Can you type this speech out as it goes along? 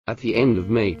At the end of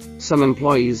May, some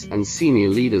employees and senior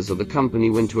leaders of the company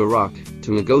went to Iraq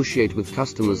to negotiate with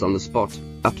customers on the spot.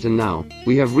 Up to now,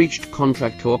 we have reached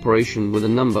contract cooperation with a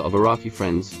number of Iraqi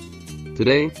friends.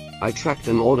 Today, I tracked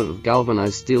an order of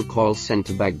galvanized steel coils sent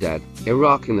to Baghdad,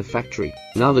 Iraq in the factory.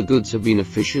 Now the goods have been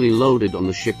officially loaded on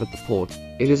the ship at the port.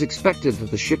 It is expected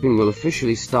that the shipping will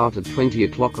officially start at 20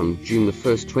 o'clock on June 1,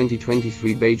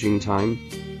 2023 Beijing time.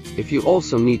 If you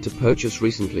also need to purchase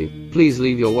recently, please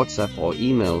leave your WhatsApp or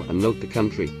email and note the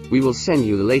country. We will send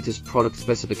you the latest product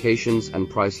specifications and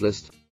price list.